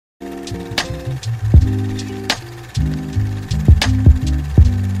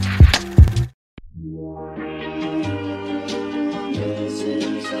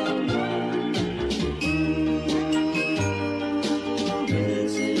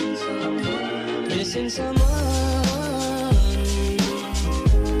missing someone.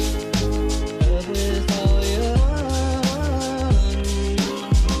 Love is all you want.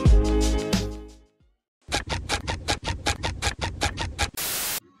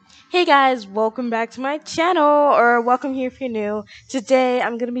 Hey guys, welcome back to my channel, or welcome here if you're new. Today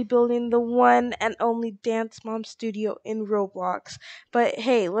I'm going to be building the one and only Dance Mom Studio in Roblox. But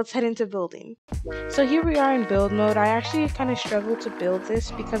hey, let's head into building. So here we are in build mode. I actually kind of struggled to build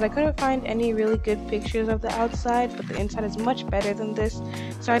this because I couldn't find any really good pictures of the outside, but the inside is much better than this.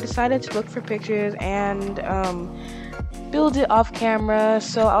 So I decided to look for pictures and build it off camera.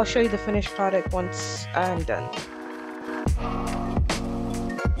 So I'll show you the finished product once I'm done.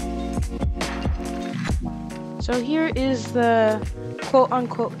 So here is the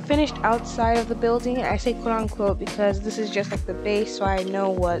quote-unquote finished outside of the building. I say quote-unquote because this is just like the base, so I know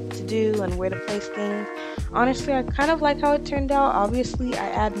what to do and where to place things. Honestly, I kind of like how it turned out. Obviously, I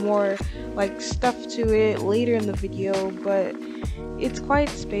add more like stuff to it later in the video, but it's quite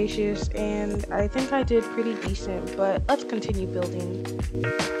spacious and I think I did pretty decent. But let's continue building.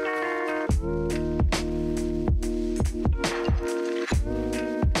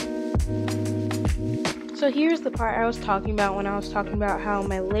 So here's the part I was talking about when I was talking about how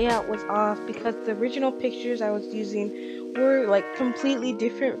my layout was off, because the original pictures I was using were like completely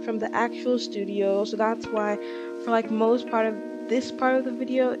different from the actual studio. So that's why for like most part of this part of the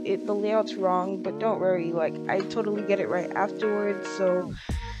video, the layout's wrong, but don't worry, like I totally get it right afterwards. So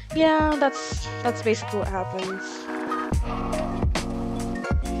yeah, that's basically what happens.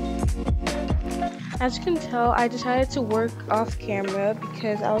 As you can tell, I decided to work off camera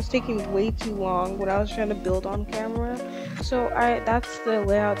because I was taking way too long when I was trying to build on camera. So that's the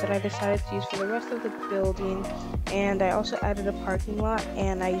layout that I decided to use for the rest of the building. And I also added a parking lot,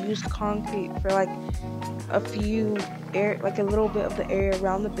 and I used concrete for like a little bit of the area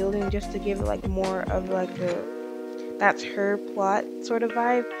around the building, just to give it like more of like a that's her plot sort of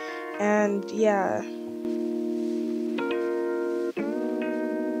vibe. And yeah.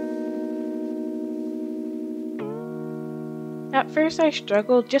 At first I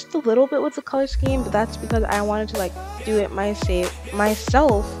struggled just a little bit with the color scheme, but that's because I wanted to like do it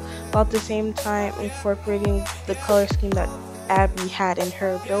myself, while at the same time incorporating the color scheme that Abby had in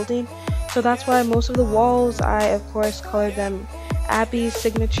her building. So that's why most of the walls, I of course colored them Abby's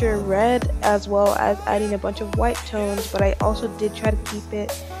signature red, as well as adding a bunch of white tones, but I also did try to keep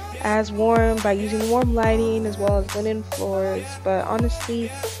it as warm by using warm lighting as well as linen floors. But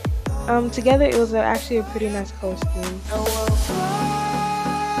honestly, together it was actually a pretty nice color scheme.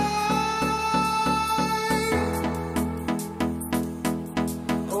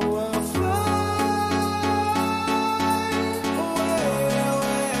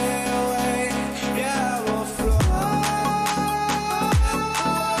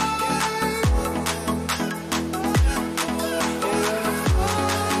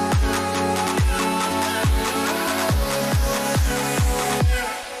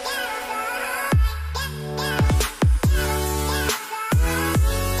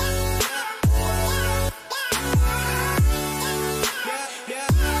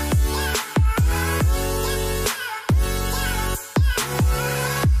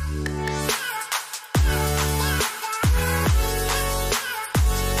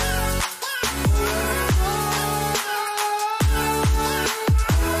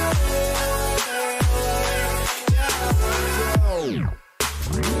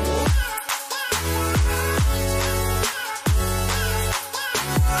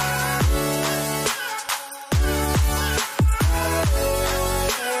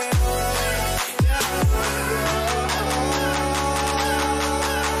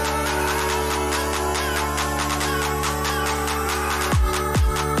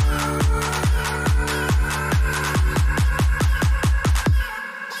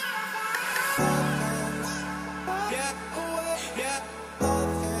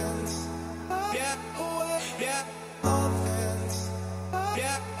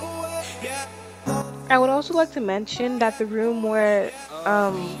 I would also like to mention that the room where,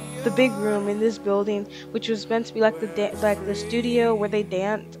 the big room in this building, which was meant to be like the studio where they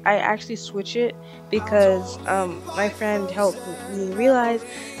dance, I actually switched it because my friend helped me realize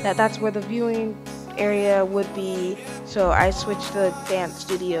that that's where the viewing area would be. So I switched the dance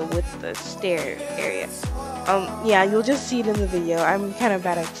studio with the stair area. Yeah, you'll just see it in the video. I'm kind of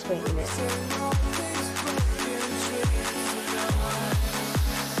bad at explaining it.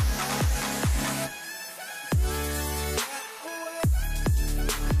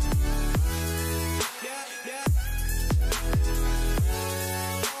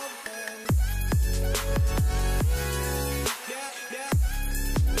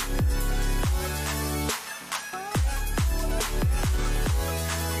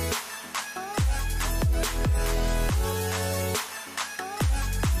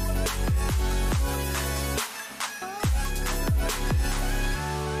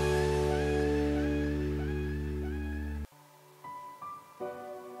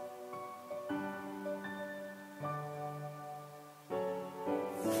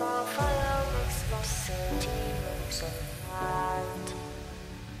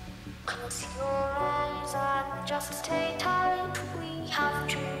 Close your eyes and just stay tight. We have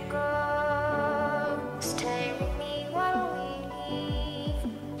to go. Stay with me while we leave.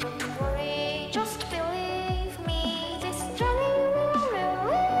 Don't worry, just believe me. This journey will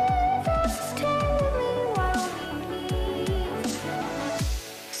relieve us. Stay with me while we leave.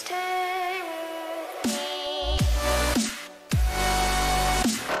 Stay with me.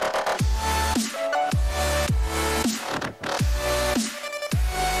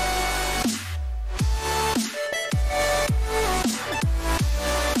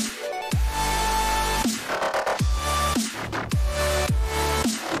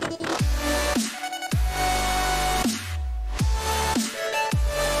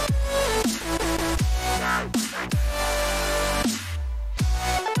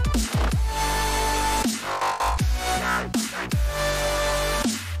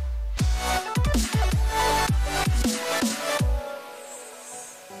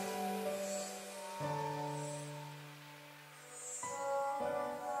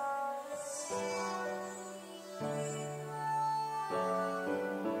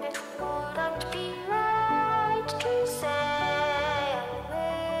 It wouldn't be right to say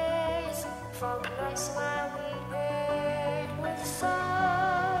anyways. For place where we wait with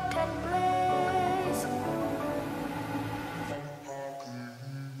salt and blaze.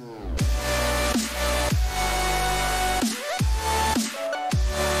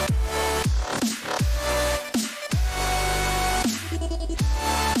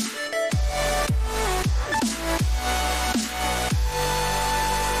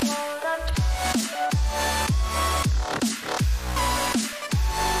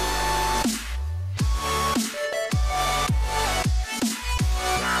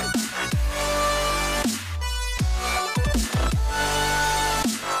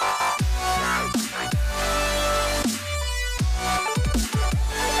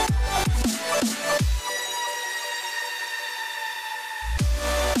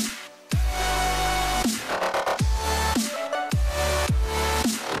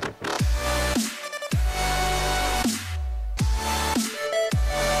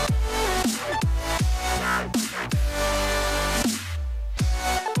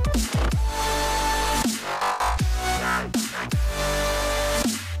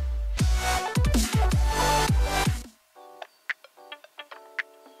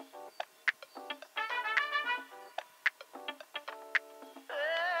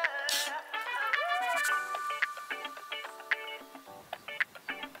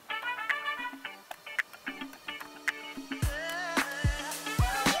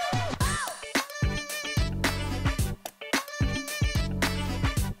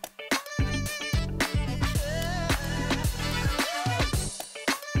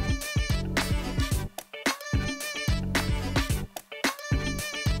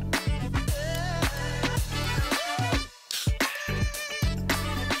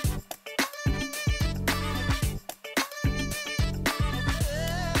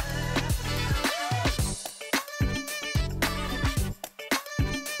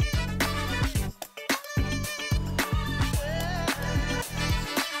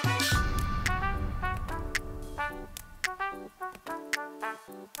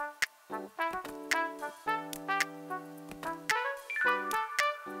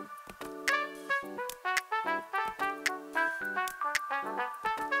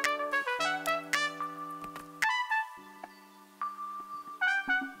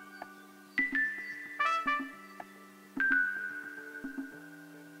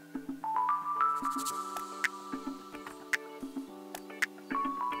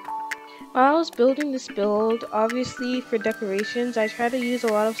 While I was building this build, obviously for decorations, I try to use a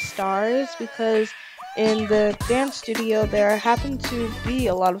lot of stars because in the dance studio there happened to be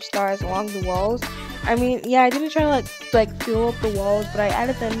a lot of stars along the walls. I mean, yeah, I didn't try to like fill up the walls, but I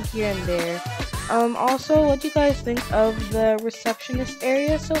added them here and there. Also, what do you guys think of the receptionist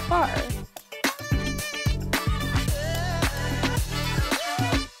area so far?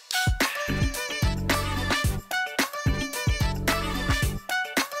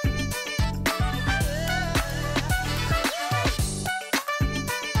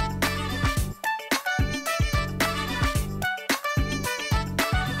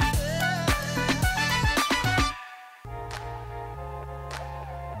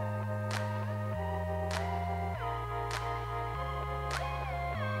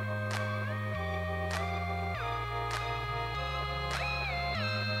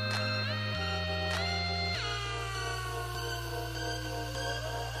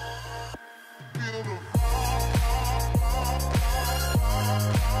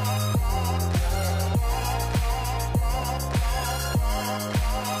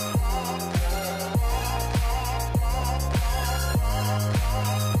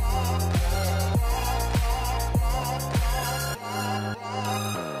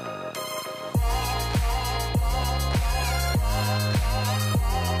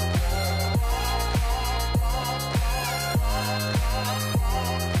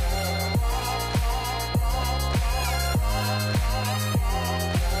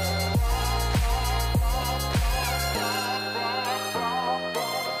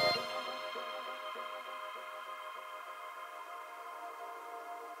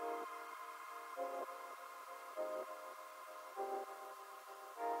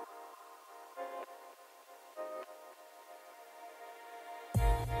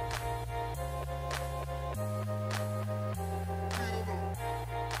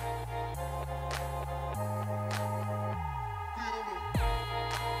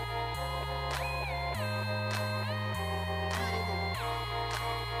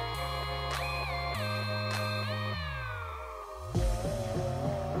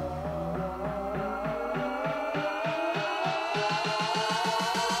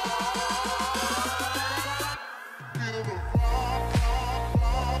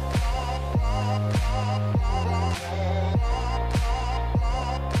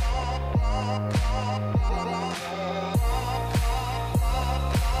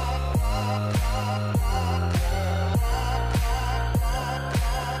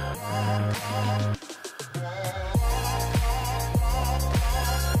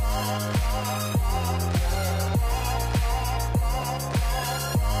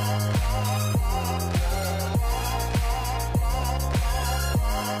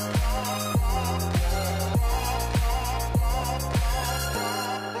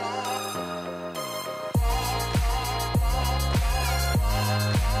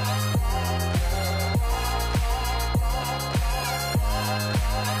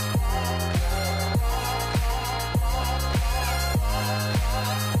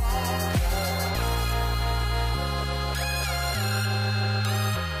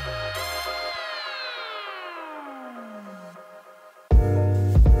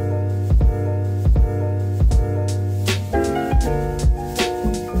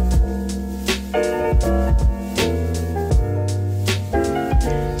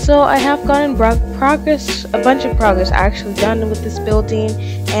 So I have gotten progress, a bunch of progress actually done with this building,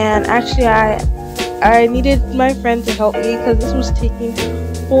 and actually I needed my friend to help me because this was taking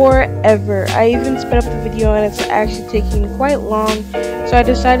forever. I even sped up the video and it's actually taking quite long, so I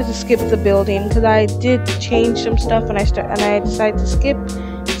decided to skip the building because I did change some stuff, and I decided to skip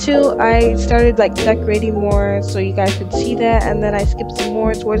till I started like decorating more so you guys could see that, and then I skipped some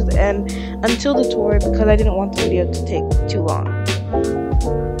more towards the end until the tour because I didn't want the video to take too long.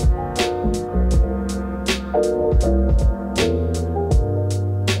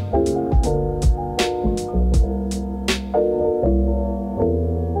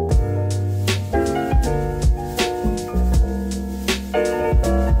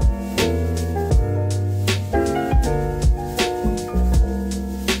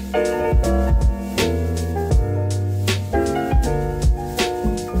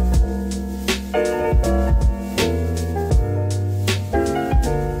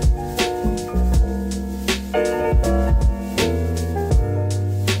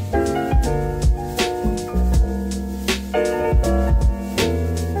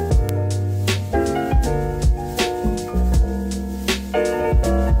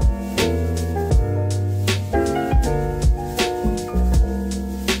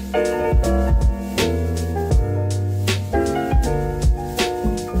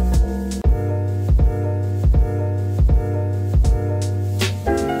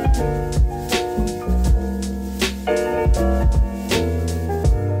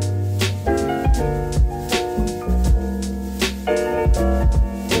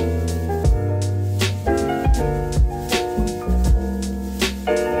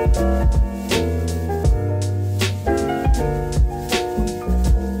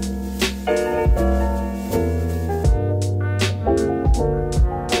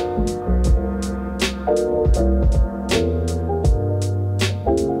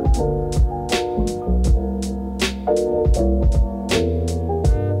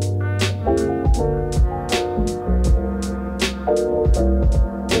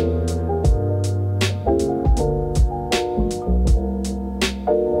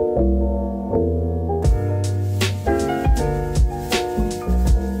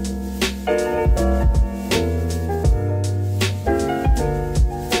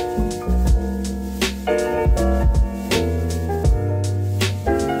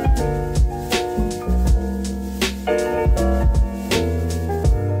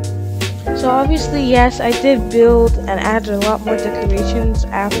 So obviously, yes, I did build and add a lot more decorations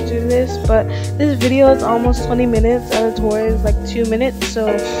after this, but this video is almost 20 minutes and the tour is like 2 minutes, so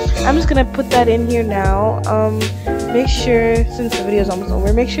I'm just gonna put that in here now. Make sure, since the video is almost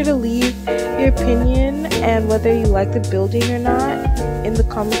over, make sure to leave your opinion and whether you like the building or not in the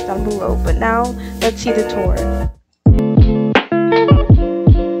comments down below. But now, let's see the tour.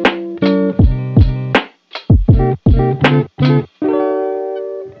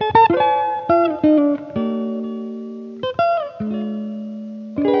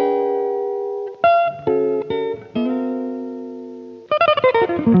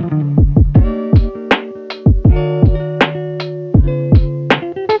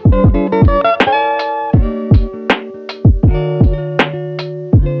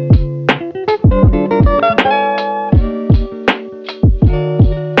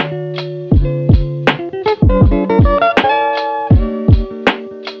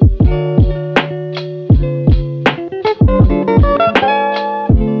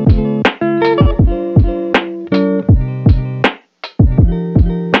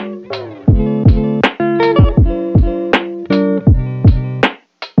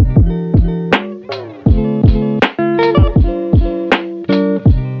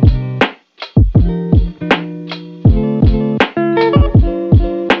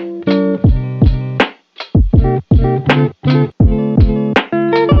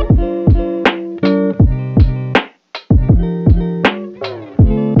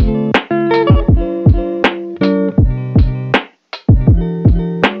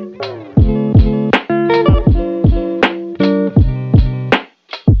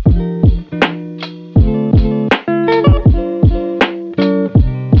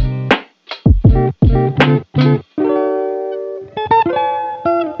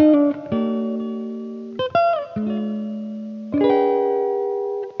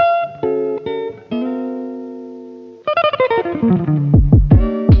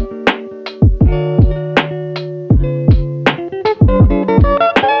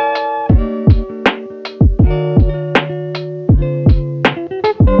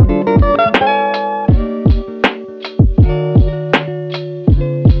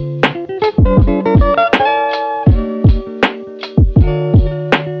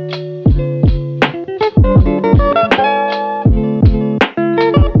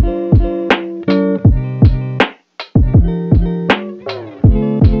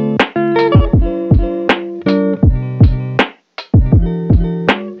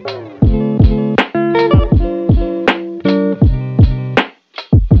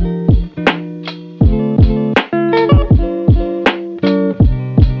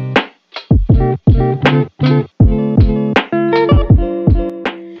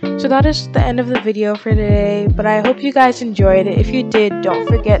 that is the end of the video for today, but I hope you guys enjoyed it. If you did, don't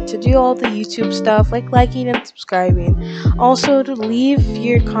forget to do all the YouTube stuff like liking and subscribing. Also, to leave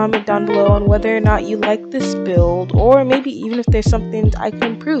your comment down below on whether or not you like this build, or maybe even if there's something I can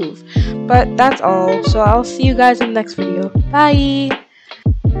improve. But that's all, so I'll see you guys in the next video. Bye!